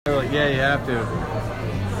like, yeah, you have to.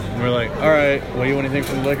 And we're like, all right, well, you want anything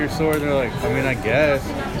from the liquor store? They're like, I mean, I guess.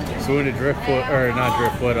 So we went to Driftwood, or not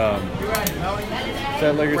Driftwood, is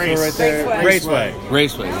that liquor store right there?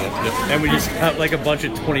 Raceway, yeah. Yep. And we just got like a bunch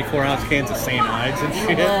of 24-ounce cans of St. Ides and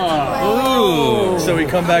shit. Ooh. So we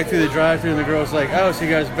come back through the drive-thru and the girl's like, oh, so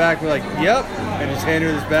you guys back? We're like, yep. And just handed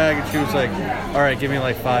her this bag and she was like, all right, give me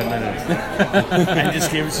like 5 minutes. And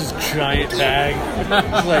just gave us this giant bag.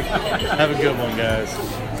 It's like, have a good one, guys.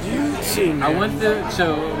 I went to,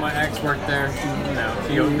 so my ex worked there,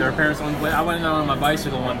 their parents owned the place. I went on my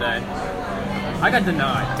bicycle one day. I got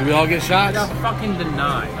denied. Did we all get shots? I got fucking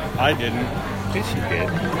denied. I didn't. Yes, you did.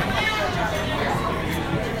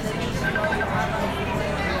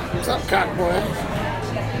 What's up, cock boy?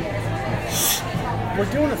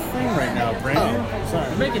 We're doing a thing right now, Brandon. Oh, sorry.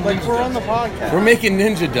 We're making Like, ninja we're dust. on the podcast. We're making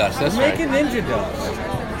ninja dust. That's We're right. making ninja dust.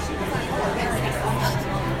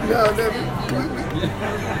 No.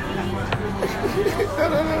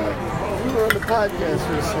 We were on the podcast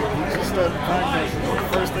for a second. We just started the podcast.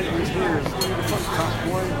 The first thing we hear is, what's up, cock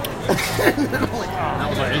boy? And then I'm like, That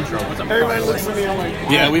was our intro. What's up, everybody cock looks boy? at me, I'm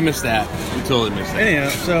like, Yeah, we missed that. We totally missed that. Anyhow,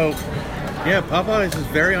 so, yeah, Popeyes is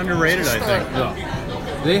very underrated, I think.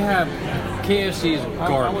 Yeah. They have KFC's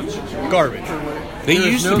garbage. Garbage. They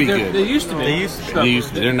used to be good. They used to be. They used to be. They used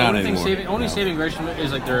to. They're not anymore. Only saving grace from it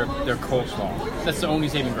is like their coleslaw. That's the only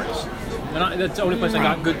saving grace. That's the only place I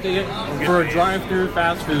got good for a drive-through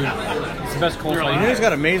fast food. It's the best coleslaw. You know who's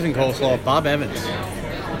got amazing coleslaw? Bob Evans.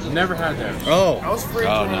 Never had that. Oh. I was afraid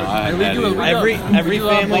Oh, no. I And we had do it. Every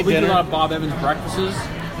family we do a dinner. lot of Bob Evans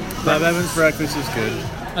breakfasts. Bob Evans breakfast is good.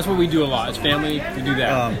 That's what we do a lot. As family, we do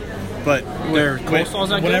that. But Their coleslaw's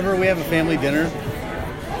not good? whenever we have a family dinner,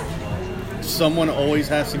 someone always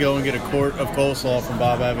has to go and get a quart of coleslaw from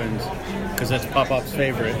Bob Evans because that's Pop-Up's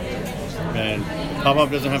favorite. And Pop-Up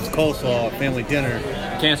doesn't have coleslaw at family dinner.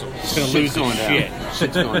 Cancel. It's going to lose going its down. shit.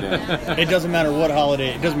 Shit's going down. It doesn't matter what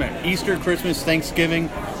holiday. It doesn't matter. Easter, Christmas, Thanksgiving,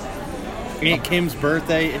 Aunt Kim's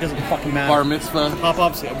birthday. It doesn't fucking matter. Bar mitzvah.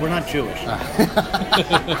 Pop-Up's, we're not Jewish.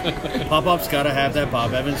 Pop-Up's got to have that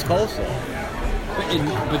Bob Evans coleslaw.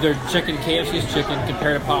 But their chicken, KFC's chicken,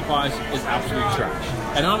 compared to Popeyes, is absolute trash.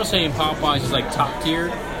 And I'm not saying Popeyes is like top tier,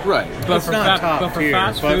 Right. but It's for not top but for tier,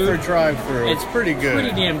 fast but food, for drive-thru, it's pretty good. Pretty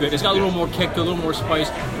damn good. It's got a little more kick, a little more spice.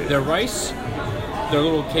 Their rice, their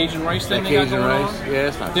little Cajun rice thing That they got Cajun going rice. on. Yeah,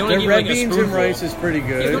 it's not. They only Their give red like a beans and spoonful. rice is pretty Yeah,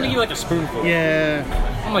 they good. only give like a spoonful.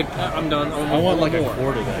 Yeah. I'm like, I'm done. I want like a more.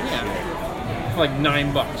 quart of that. Yeah. For like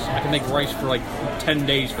 $9, I can make rice for like 10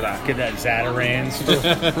 days for that. Get that Zatarans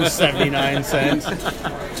for 79 cents.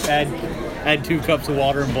 Add 2 cups of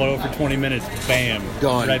water and boil for 20 minutes. Bam.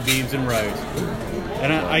 Done. Red beans and rice.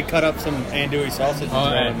 And I cut up some andouille sausage and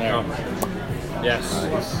throw in there. Yes.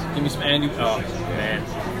 Nice. Give me some andouille. Oh, man.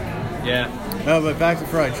 Yeah. No, but back to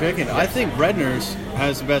fried chicken. I think Redner's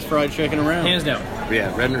has the best fried chicken around. Hands down.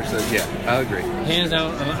 Yeah, Redner says, yeah, I agree. Hands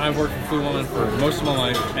down. And I've worked for Food Line for most of my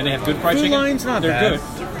life, and they have good fried Food chicken. Line's not They're bad.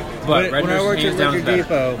 good. But When I worked at Liquor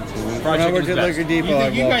Depot, Fried Liquor Depot,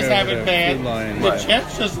 I'd You walk guys over haven't to bad. Food Line. The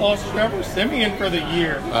Jets just lost Trevor Simeon for the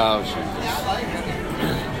year. Oh, shit.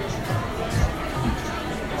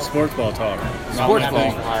 Sports ball talk. Sports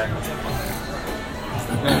ball.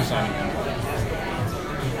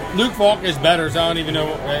 Luke Falk is better, so I don't even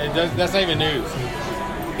know. That's not even news.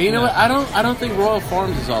 You know what? I don't think Royal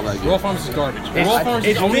Farms is all that good. Royal Farms is garbage. Royal Farms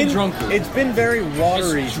is only drunk food. It's been very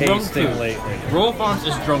watery It's drunk tasting food. lately. Royal Farms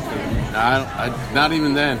is drunk food. Not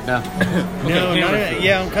even then. No. No, hammered not, food.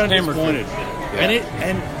 yeah, I'm kind of Hammered disappointed.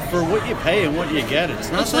 And for what you pay and what you get,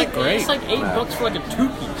 it's not It's that like great. It's like $8 for like a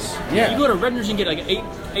 2-piece. Yeah. You go to Redner's and get like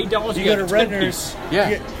 $8. You go to get a Redner's. 10-piece. Yeah.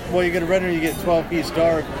 You go to Redner's, you get 12-piece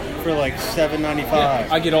dark for like $7.95. Yeah,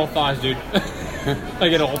 I get all thighs, dude. I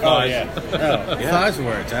get all Oh thighs. yeah, thighs are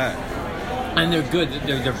where it's at. And they're good.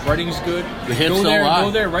 Their breading's good. The hips go don't lie.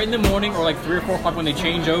 there right in the morning, or like 3 or 4 o'clock when they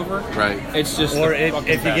change over. Right. It's just Or the if fucking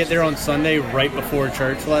you best. get there on Sunday right before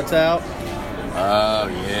church lets out, Oh,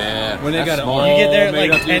 yeah. When they got it all You get there at made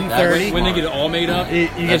like up, dude. 10:30. When they get it all made up, you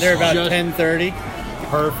get that's there about just- 10:30.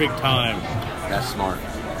 Perfect time. That's smart.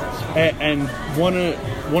 And one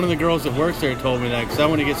of the girls that works there told me that because I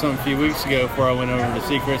went to get some a few weeks ago before I went over to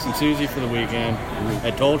see Chris and Susie for the weekend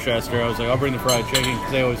at Tolchester. I was like, I'll bring the fried chicken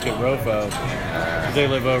because they always get Rofo. 'Cause they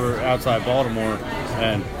live over outside Baltimore,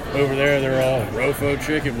 and over there they're all Rofo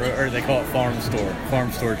chicken, or they call it farm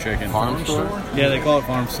store chicken. Farm store? Yeah, they call it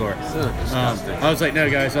farm store. Ugh, disgusting. I was like, no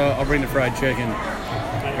guys, I'll bring the fried chicken,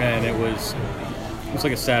 and it was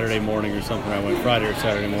like a Saturday morning or something. I went Friday or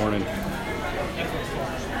Saturday morning.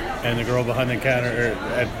 And the girl behind the counter,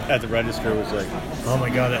 or at the register, was like, "Oh my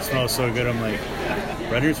god, that smells so good!" I'm like,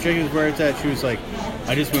 Redner's Chicken is where it's at. She was like,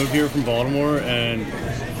 I just moved here from Baltimore, and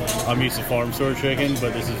I'm used to farm store chicken,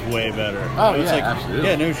 but this is way better. Oh, I was yeah, like, absolutely.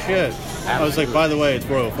 Yeah, no shit. I was like, by the way, it's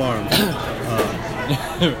Royal Farms.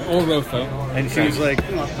 Or Rofo. And she was like,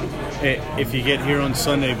 if you get here on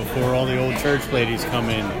Sunday before all the old church ladies come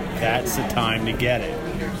in, that's the time to get it.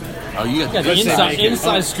 Oh, you got the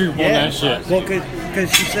inside scoop on that shit. Well, because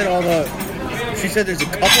she said there's a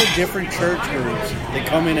couple different church groups that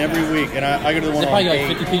come in every week, and I go to the one They on probably eight.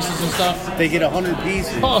 like 50 pieces and stuff. They get 100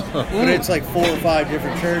 pieces, but it's like 4 or 5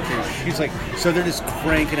 different churches. She's like, so they're just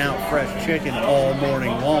cranking out fresh chicken all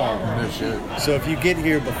morning long. No shit. So if you get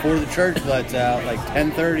here before the church lets out, like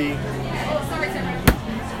 10:30,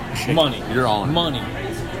 Money. You're on. Money.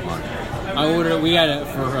 We had it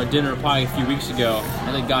for a dinner probably a few weeks ago.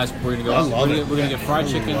 And the guys, we're gonna get fried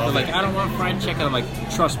chicken. They're like, I don't want fried chicken. I'm like,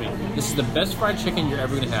 trust me, this is the best fried chicken you're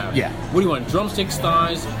ever gonna have. Yeah. What do you want? Drumsticks,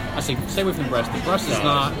 thighs? I say, stay away from the breast. The breast is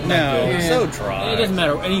not that good. so dry. It doesn't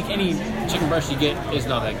matter. Any chicken breast you get is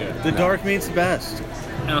not that good. The dark meat's the best.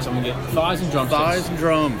 And also, I'm gonna get thighs and drumsticks. Thighs and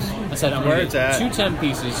drums. I said, I'm Where gonna it's get at. 2 10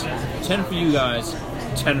 pieces, 10 for you guys.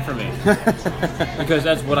 10 for me, because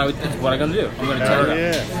that's what I'm gonna do. I'm gonna tear it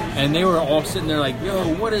up. Yeah. And they were all sitting there like, "Yo,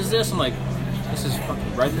 what is this?" I'm like, "This is fucking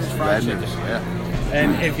Redner's fried chicken." Yeah.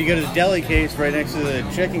 And if you go to the deli case right next to the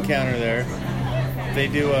chicken counter there, they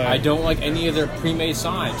do I don't like any of their pre-made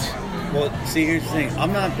sides. Well, see, here's the thing.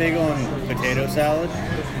 I'm not big on potato salad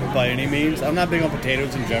by any means. I'm not big on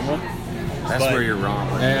potatoes in general. That's where you're wrong.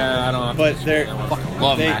 Yeah, I don't. But they're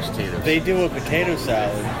Love mashed potatoes. They do a potato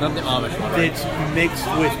salad Not the Amish one. that's mixed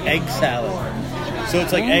with egg salad. So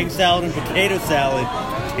it's like egg salad and potato salad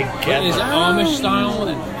together. Is it Amish style?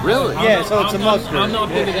 Really? Yeah, so it's a mustard. I'm not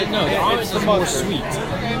big at that. No, the Amish It's is a more mustard. sweet.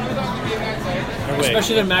 Or wait.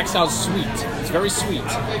 Especially the Max Out sweet. It's very sweet.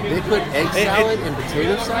 They put egg salad and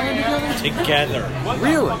potato salad together? Together.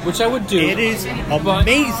 Really? Which I would do. It is but,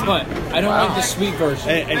 amazing. But I don't like the sweet version.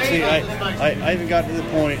 And see, I even got to the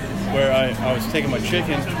point where I was taking my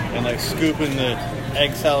chicken and like scooping the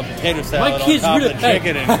egg salad, potato salad on kids top of the really-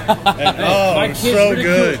 chicken, and oh, My it's kids so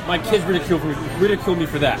ridicule- good. My kids ridicule me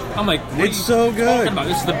for that. I'm like, what It's are so you good. talking about?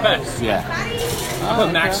 This is the best. Yeah. I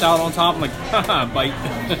put Max salad on top. I'm like, haha, bite.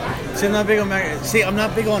 See, I'm not big on See, I'm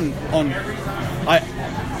not big on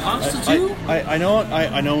Pasta too? I know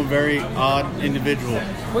I'm a very odd individual.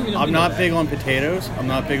 Well, you don't I'm think not of big on potatoes. I'm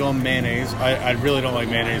not big on mayonnaise. I really don't like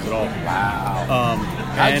mayonnaise at all. Wow.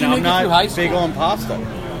 And you I'm make it not through high school? big on pasta.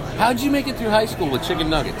 How'd you make it through high school with chicken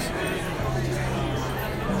nuggets?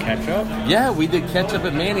 Ketchup? Yeah, we did ketchup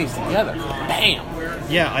and mayonnaise together. Bam!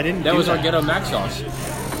 Yeah, I didn't. That do was that. our ghetto Mac sauce.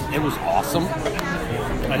 It was awesome.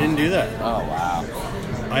 I didn't do that. Oh, wow.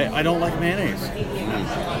 I don't like mayonnaise.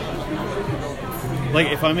 Like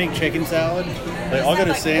if I make chicken salad, like I'll go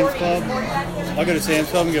to Sam's Club. I'll go to Sam's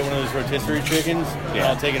Club and get one of those rotisserie chickens. Yeah.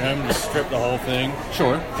 I'll take it home and just strip the whole thing.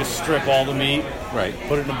 Sure. Just strip all the meat. Right.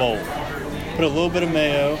 Put it in a bowl. Put a little bit of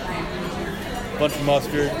mayo, a bunch of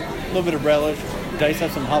mustard, a little bit of relish. Dice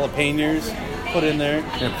up some jalapenos. Put in there.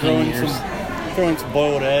 Throw in some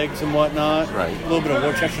boiled eggs and whatnot. Right. A little bit of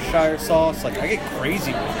Worcestershire sauce. Like I get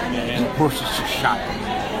crazy with it, man. Worcestershire.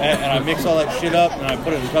 And I mix all that shit up and I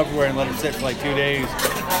put it in Tupperware and let it sit for like 2 days.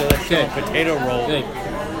 So that shit on potato roll. Hey,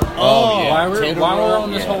 Oh, yeah. while we're Potato on roll,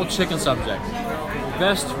 this yeah. whole chicken subject,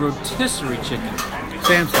 best rotisserie chicken.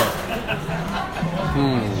 Sam's Club.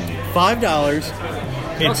 $5.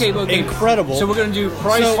 It's Okay. incredible. So we're gonna do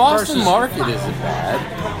price So Boston versus. Market isn't bad.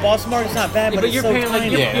 Boston Market's not bad, Yeah, but but it's you're so paying like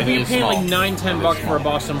tiny. you're is paying like small. $9-10 for a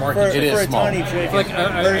Boston for, Market. It is for a small. tiny chicken. Like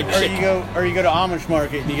a chicken. Or you go to Amish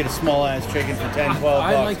Market and you get a small ass chicken for $10,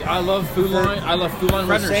 $12. I love Food Line. I love Food Line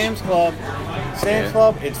For Redners. Sam's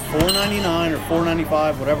Club, it's $4.99 or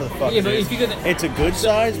 $4.95, whatever the fuck Yeah, it but is. if you get It's a good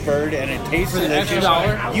sized bird and it tastes For the delicious. extra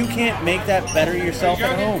dollar? You can't make that better yourself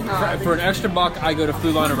at home. for an extra buck, I go to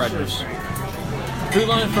Food Line or Redners. Food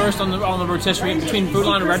Line first on the rotisserie. Between Food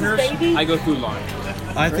Line and Redners, I go Food Line.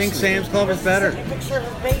 I think Sam's Club is better.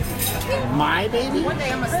 My baby?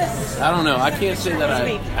 I don't know. I can't say that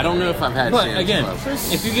I don't know if I've had But Sam's again, Club.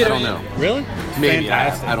 if you get I don't know. Really? Maybe.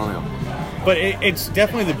 Fantastic. I don't know. But it's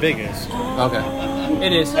definitely the biggest. Okay.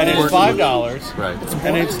 it is, And it's $5. Right.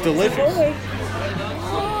 And it's delicious.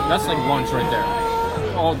 that's like lunch right there.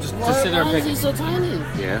 Oh, just sit there and pick it. so tiny?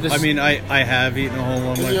 Yeah. This- I mean, I have eaten a whole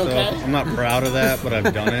one he myself. okay? I'm not proud of that, but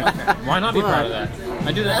I've done it. Why not be proud of that?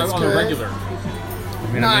 I do that That's on the good. regular.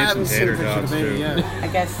 I mean, No, I I made haven't some seen a tater picture of tots the baby too. yet. I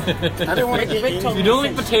guess. I didn't want to get Rick told You me don't he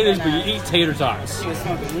eat said potatoes, she but you was, eat tater tots. She was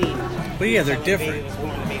smoking weed. But yeah, they're different.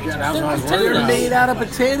 They're made out of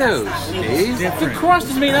potatoes, Dave. The Different. crust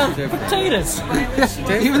is made out of potatoes.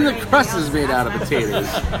 Even the crust is made out of potatoes.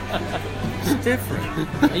 It's different.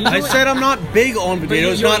 You know I what? said I'm not big on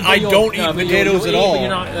potatoes. But Not I don't eat potatoes at all. You're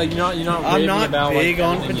not I'm raving not about, big like,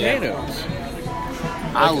 on anything yet. potatoes.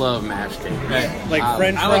 I love mashed potatoes. Like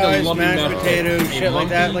French I like a fries, lumpy mashed potatoes, potato. shit like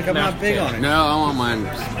that. A Like I'm not lumpy big mashed on it. No, I want mine.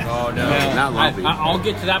 Oh no, Not lumpy. I'll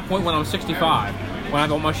get to that point when I'm 65. When I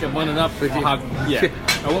want my shit blended up, I'll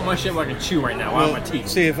have, I want my shit where I can chew right now. I have my teeth.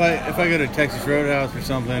 See, if I go to Texas Roadhouse or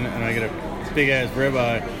something and I get a big ass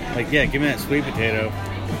ribeye, like give me that sweet potato.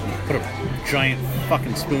 Put a giant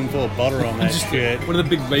fucking spoonful of butter on that shit. One of the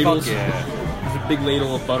big ladles. Fuck yeah. There's a big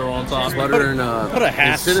ladle of butter on top. Butter and put a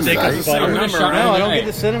half cinnamon. stick Right? of butter. I'm gonna shock- No, I don't hey, get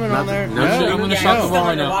the cinnamon on there. no, I'm going to shock the no. world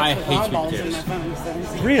right now. I hate sweet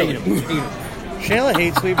potatoes. Really? Shayla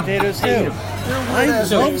hates sweet potatoes too. I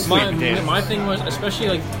So love sweet potatoes. my thing was, especially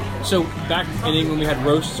like, so back in England we had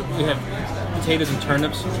roasts, we had potatoes and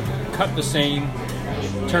turnips, cut the same.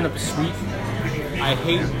 Turnip is sweet. I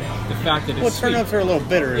hate the fact that it's sweet. Turnips are a little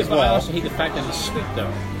bitter as But I well. also hate the fact that it's sweet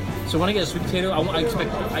though. So when I get a sweet potato, I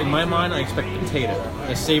expect, in my mind, I expect potato,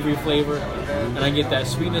 a savory flavor, and I get that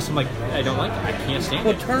sweetness. I'm like, I don't like it. I can't stand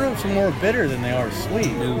Well, it. turnips are more bitter than they are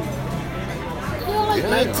sweet. Like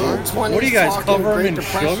 1920s. What do you guys talking cover them Great in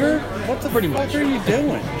Depression? sugar? What the Pretty fuck much. are you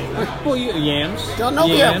doing? Well, yams. Y'all know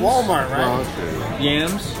we at yams, Walmart, right?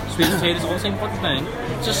 Yams, sweet potatoes, all the same fucking thing.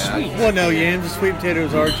 It's just sweet. Well, no, yams and sweet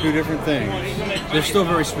potatoes are two different things. They're still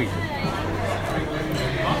very sweet.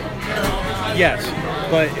 Yes,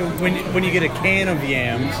 but when you get a can of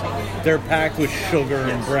yams, they're packed with sugar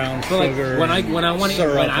and brown But like sugar. when I want to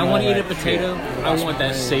syrup when I and want to all eat a that potato, I want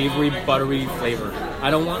that savory, buttery flavor.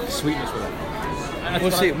 I don't want sweetness with it. That's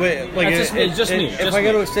Well, what see, I- wait, like it's just me. If I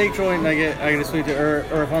go to a steak joint and I get a sweet,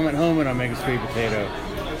 or if I'm at home and I make a sweet potato,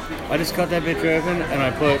 I just cut that bitch open and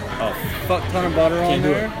I put a fuck ton of butter on Can't do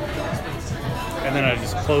there, and then I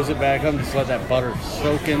just close it back up and just let that butter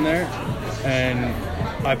soak in there, and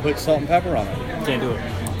I put salt and pepper on it. can't do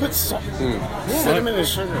it. Put salt, cinnamon and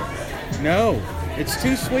sugar. No, it's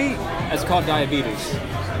too sweet. It's called diabetes.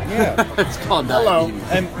 Yeah. It's called Hello.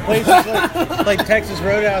 diabetes. And places like Texas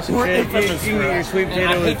Roadhouse and We're shit, in for you this, can get your sweet And potato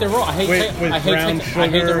I hate the roll. I hate with I hate brown Texas- I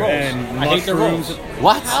hate the sugar rolls. and I hate the mushrooms. rolls.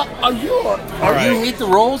 What? Are you? right. You hate the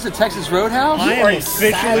rolls at Texas Roadhouse? I are am a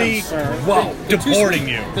officially savage, sir. deporting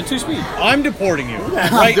you. They're too sweet. I'm deporting you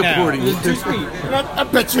right deporting now. you. They're too sweet. I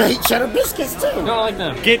bet you hate cheddar biscuits too. No, I like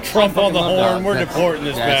them. Get Trump on the love that. horn. We're deporting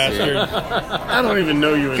this That's it. bastard. I don't even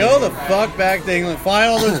know you. Go the fuck back to England. Fly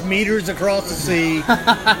all those meters across the sea.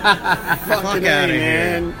 fucking outta A,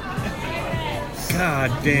 here. man.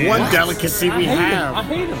 God damn. One delicacy we I have.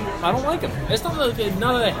 hate them. I don't like them. It's not that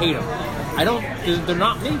I hate them. I don't. They're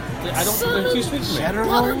not me. I don't. They're too sweet for me.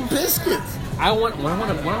 Butter biscuits. When I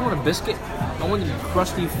want a biscuit, I want it to be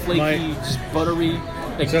crusty, flaky, just buttery,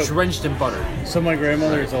 like So- drenched in butter. So my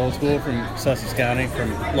grandmother is old school from Sussex County,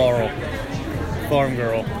 from Laurel, farm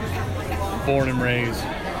girl, born and raised,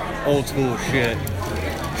 old school shit.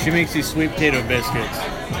 She makes these sweet potato biscuits,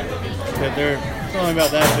 but they're only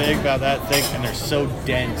about that big, about that thick, and they're so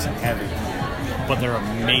dense and heavy. But they're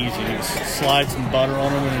amazing. You slide some butter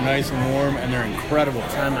on them and they're nice and warm, and they're incredible.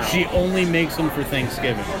 She only makes them for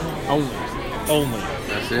Thanksgiving. Only.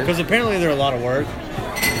 That's it? Because apparently they're a lot of work.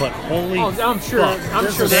 But holy Oh, I'm sure. fuck. I'm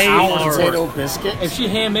This sure is they they're our hours. potato biscuit. If she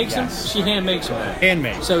hand makes them, she hand makes them.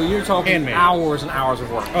 Handmade. So you're talking Handmade. hours and hours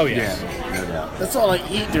of work. Oh, yes. No doubt. That's all I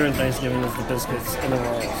eat during Thanksgiving is the biscuits and the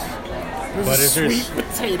rolls. This But is is there sweet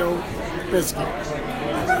potato biscuit.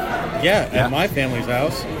 Yeah, at my family's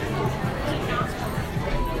house.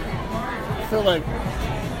 I feel like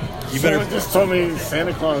You someone better just told me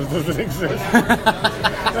Santa Claus doesn't exist.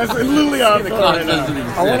 That's literally how I feel Claus right now. doesn't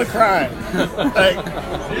I want to exist. cry.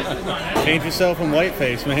 Like, paint yourself in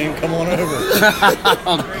whiteface, man. Come on over.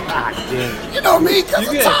 you know me, cause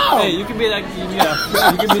of Tom. Hey, you can be that. You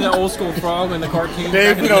can be that old school frog in the cartoon.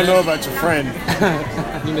 Dave, back in we the don't day. know about your friend. You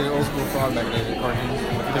can be the old school frog back in the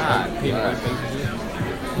cartoon.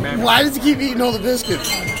 Why does he keep eating all the biscuits?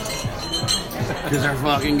 Because they're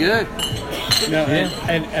fucking good. No,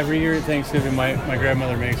 and every year at Thanksgiving, my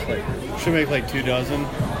grandmother makes she'll make like 2 dozen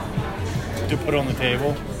to put on the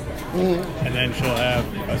table, and then she'll have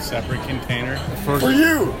a separate container. For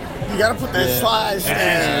you. You gotta put that slice in.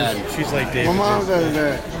 And she's like, My David, mom does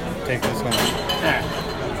that. take this one.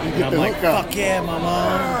 You And get I'm the like, hook up. fuck yeah, mama.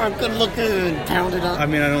 Ah, good looking and pound it up. I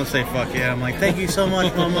mean, I don't say fuck yeah. I'm like, thank you so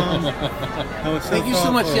much, mama. That was Thank you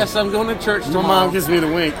so much. thoughtful. Yes, I'm going to church My tomorrow. mom gives me the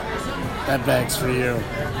wink. That bag's for you.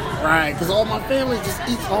 Right, because all my family just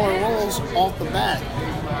eats all the rolls off the bat.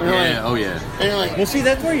 Yeah, oh yeah. And you're like, Well, see,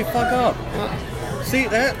 that's where you fuck up. See,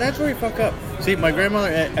 that's where you fuck up. See, my grandmother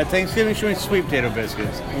at Thanksgiving, she makes sweet potato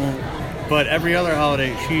biscuits. But every other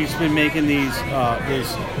holiday, she's been making these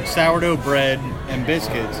this sourdough bread and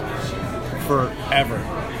biscuits forever.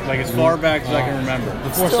 Like as far back as I can remember.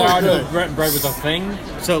 Before sourdough bread was a thing?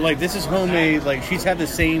 So like this is homemade. Like she's had the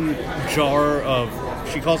same jar of,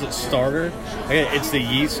 she calls it starter. It's the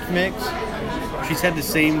yeast mix. She's had the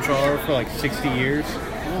same jar for like 60 years.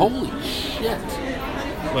 Holy shit.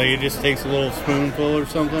 Like it just takes a little spoonful or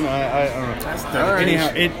something. I don't know. That's the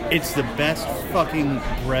Anyhow, it's the best fucking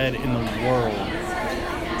bread in the world.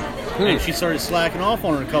 And she started slacking off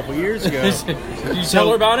on it a couple years ago. Did you tell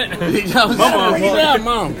her about it?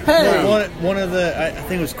 Mom. Hey. One of the, I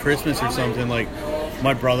think it was Christmas or something, like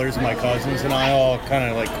my brothers and my cousins and I all kind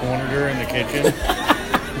of like cornered her in the kitchen.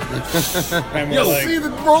 And we're like, see the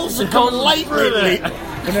rolls are coming light lately.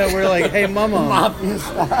 but no, we're like, hey, Mama.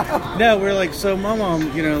 No, we're like, so Mama,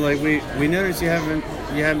 you know, like we noticed you haven't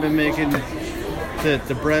been making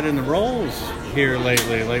the bread and the rolls here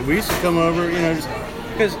lately. Like we used to come over, you know, just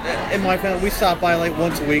because in my family we stop by like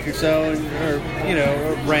once a week or so, or you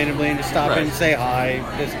know, randomly, and just stop in and say hi.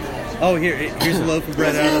 Just, oh, here's a loaf of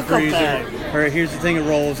bread out of the freezer, or here's the thing of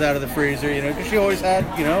rolls out of the freezer, you know, because she always had,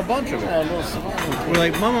 you know, a bunch of it. We're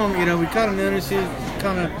like, Mom, you know, we kind of noticed you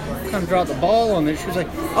kind of dropped the ball on this. She was like,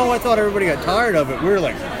 oh, I thought everybody got tired of it. We were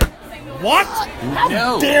like, what?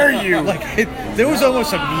 How Dare you? Like, there was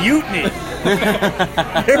almost a mutiny.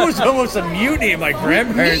 There was almost a mutiny at my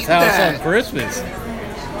grandparents' house on Christmas.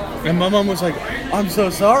 And my mom was like, I'm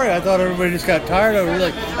so sorry. I thought everybody just got tired of it. We're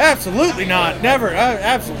like, absolutely not. Never.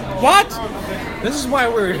 Absolutely. What? This is why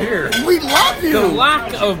we're here. We love you. The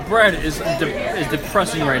lack of bread is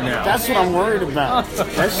depressing right now. That's what I'm worried about.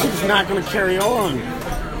 That shit's not going to carry on.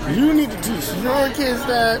 You need to teach your kids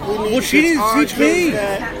that. Well, she needs to teach me.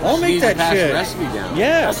 I'll make that pass shit. The recipe down.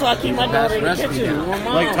 Yeah. That's why I keep my daughter in the kitchen.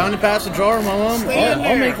 Like, time to pass the jar, Mom.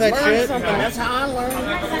 I'll make that shit. That's how I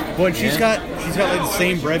learned. But she's got like the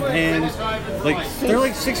same bread pans. Like, they're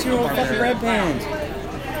like 6-year-old fucking bread pans.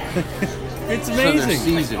 It's amazing. So they're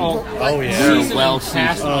seasoned. Oh yeah. They're well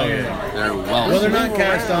cast seasoned. iron. They're well Well, they're seasoned. not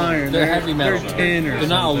cast iron. They're heavy metal. They're tin or They're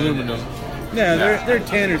not something. aluminum. Yeah, they're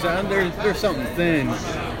tin or something. They're something thin,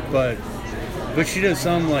 but she does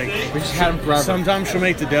some like. We just had them forever. Sometimes she'll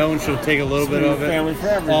make the dough and she'll take a little bit of it Family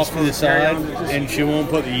forever. off to the side, Carry on. and she won't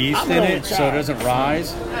put the yeast in it so it doesn't rise.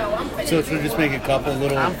 So she'll just make a couple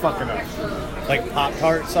little I'm fucking up. like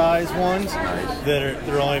Pop-Tart size ones they're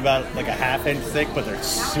only about like a ½ inch thick, but they're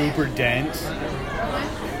super dense.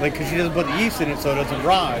 Like, because she doesn't put the yeast in it so it doesn't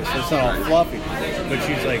rise, so it's not all fluffy. But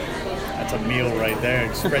she's like, that's a meal right there.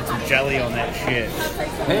 And spread some jelly on that shit.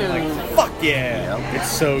 I'm like, fuck yeah.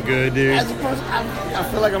 It's so good, dude. As a person, I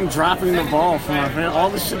feel like I'm dropping the ball for my family. All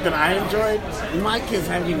the shit that I enjoyed, my kids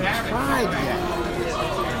haven't even tried yet.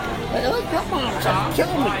 They're like, come on, trying to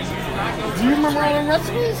kill me. Do you remember all the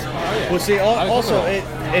recipes? Well, see, also,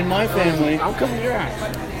 in my family, I'm coming to your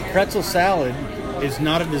house. pretzel salad is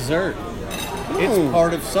not a dessert. It's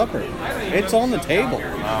part of supper. It's on the table.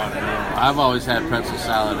 I've always had pretzel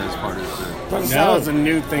salad as part of the. Pretzel salad's a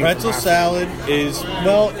new thing. Pretzel salad is,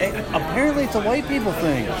 well, apparently it's a white people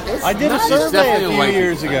thing. I did a not. survey definitely a a few white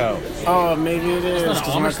years ago. Oh, maybe it is. It's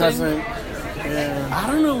not an My Amish cousin. Yeah. I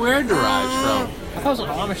don't know where it derives from. I thought it was an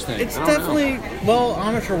Amish thing. It's definitely, well,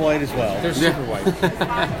 Amish are white as well. They're super white.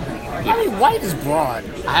 I mean, white is broad.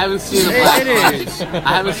 I haven't seen a black. It is. I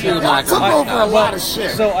haven't seen a black. Took over a lot of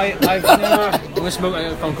shit. So I've never, I'm gonna smoke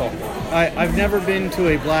a phone call. I've never been to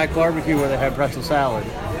a black barbecue where they have pretzel salad,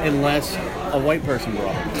 unless a white person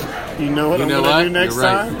brought it. You know what You I'm know going what? to do next You're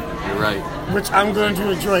right. time? You're right. Which I'm going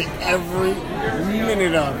to enjoy every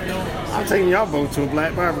minute of. I'm taking y'all both to a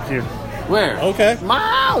black barbecue. Where? Okay. My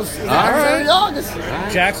house. It's right. August.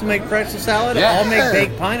 Jackson make pretzel salad. Yeah. I'll make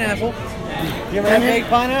baked pineapple. You ever had baked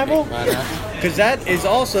pineapple? Because that is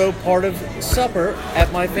also part of supper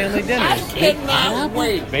at my family dinners. cannot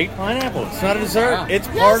wait. Baked pineapple. It's not a dessert. Wow. It's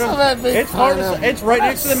Yes, part I've had of. baked It's part of. pineapple. It's right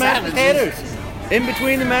next to the mashed Savages. potatoes. In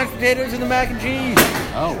between the mashed potatoes and the mac and cheese.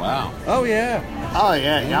 Oh wow. Oh yeah. Oh,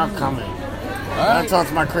 yeah. Y'all coming. All I right. talk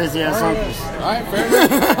to my crazy ass uncles. All right. Fair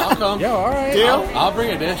enough. I'll come. Yeah. All right. Deal? I'll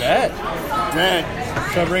bring a dish. Bet. Dad.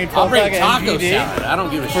 Should I bring I'll 12 bring pack of taco MGD? salad. I don't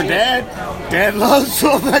give a For shit. Dad loves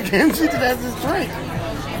 12 pack MG. That's his drink.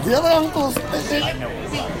 The other uncles, I know.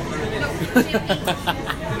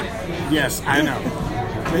 Yes, I know.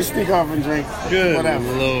 They sneak off and drink. Good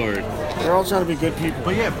Whatever. Lord. They're all trying to be good people.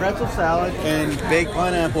 But yeah, pretzel salad and baked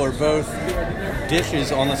pineapple are both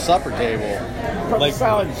dishes on the supper table. Pretzel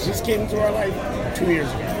salad just came into our life 2 years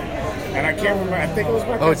ago. And I can't remember. I think it was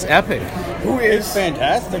my cousin. epic. Who is It's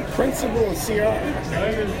fantastic. the principal of CR?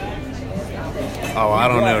 Oh, I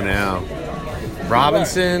don't know now.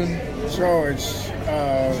 Robinson. George.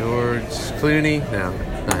 George Clooney? No,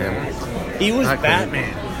 not him. He was Not Clooney.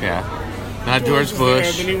 Batman. Yeah. Not George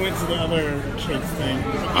Bush. Then he went to the other kids thing.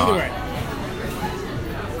 Either way.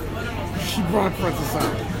 She brought Pretzel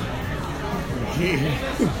Salad.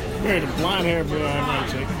 Married a blonde hair, blue eyed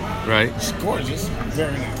chick. Right. She's gorgeous.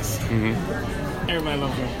 Very nice. Mm-hmm. Everybody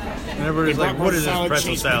loves her. And everybody's They like, brought what is this pretzel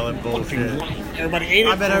changed salad the fucking bullshit? life. Everybody ate it.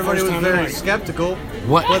 I bet for the everybody first was time very tonight. skeptical.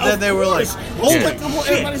 What? But then they were like, oh, Yeah.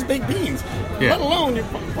 everybody's baked beans. Yeah. Let alone your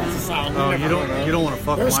pretzel salad. Oh, Never you heard of. don't want to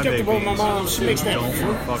fuck They're with my baked skeptical of my beans. mom. She makes that Don't wanna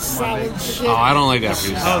fruit fuck with my salad baked shit. Oh, I don't like that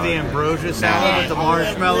fruit Oh, salad. the ambrosia salad with the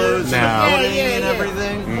marshmallows No. and the pudding Yeah, and yeah.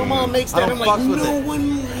 everything. My mom makes I that. don't I'm like, fucks with no it.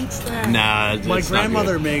 one likes that. Nah, it's My not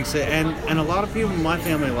grandmother good. makes it, and a lot of people in my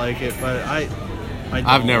family like it, but I don't.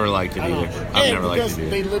 I've never liked it I either. don't. I've And never liked because it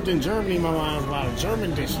they either. lived in Germany, my mom has a lot of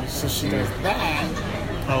German dishes, so she does that.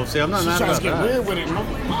 Oh, see, I'm not She mad tries about to get that. weird with it. And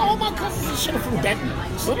I'm like, all my cousins and shit are from Denton,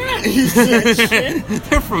 so they're not used to that shit.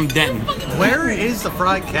 They're from Denton. Where is the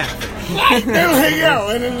fried catfish? There we go.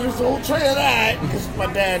 And then there's a whole tray of that because my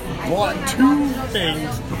dad bought 2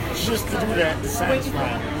 things just to do that to satisfy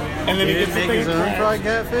him. And then He he didn't gets the make thing his of own crab. fried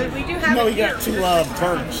catfish? We do have No, it he here. got 2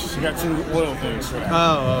 burgers. He got 2 oil things for that.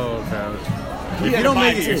 Oh, okay. He If had you to don't buy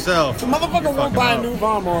make it 2. yourself, The motherfucker won't fucking buy up. a new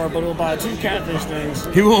lawnmower, but he'll buy 2 catfish things.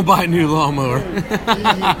 He won't buy a new lawnmower.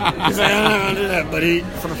 He's like, I don't do that, but he,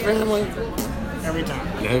 for the family, every time.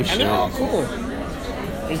 No And shit. they're all cool.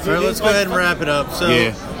 All right, let's go ahead and wrap it up. So,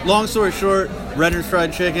 Yeah. long story short, Redner's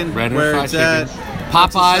Fried Chicken, Redner's where fried it's chicken. at.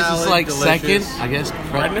 Popeyes Pretzel is salad, like delicious. second, I guess.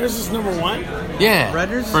 Redner's is number 1. Yeah.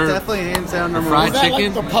 Redner's is For- definitely hands down number fried Is one. that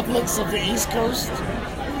chicken? like the Publix of the East Coast?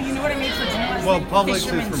 You know what I mean for dinner? Well, Publix is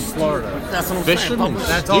Fisherman's from stew. Florida. That's what I'm Fisherman's saying. Publix.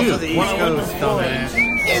 That's also Dude, the When East I went to Coast, Florida.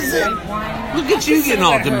 dumbass. Is it? Look at you getting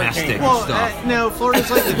all domestic Well, and stuff. no,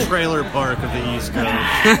 Florida's like the trailer park of the East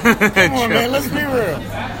Coast. Come on, man. Let's be real.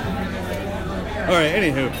 All right,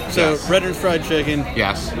 anywho. So, Yes. Redner's Fried Chicken,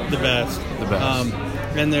 Yes. the best. The best.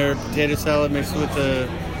 And their potato salad mixed with the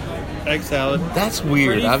egg salad. That's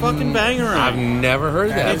weird. Pretty fucking banger. I've never heard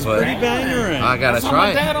that, It's but pretty banger. I gotta That's how try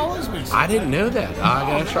my dad it. always makes it. I didn't know that. I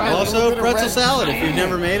gotta try it. Also, little bit of pretzel red salad. If chili. you've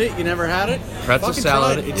never made it, you never had it. Pretzel fucking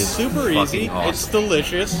salad try it. It's is super fucking easy. awesome. It's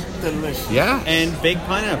delicious. Delicious. Yeah. And baked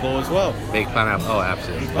pineapple as well. Baked pineapple. Oh,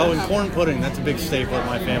 absolutely. Oh, and corn pudding. That's a big staple at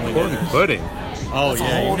my family Corn dinners. pudding. Oh, That's a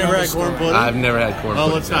yeah. whole You've never nother had corn story. pudding? I've never had corn Oh,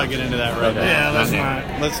 pudding. let's not get into that right Okay. now. Yeah, let's now. not.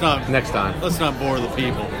 Let's not. Next time. Let's not bore the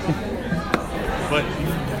people. But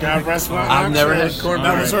God rest my I've aunt never Trish. had corn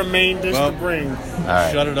That was pudding. her main dish Well, to bring. All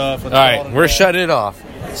right. shut it off. Let's All call right. it a We're day. shutting it off.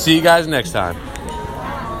 See you guys next time.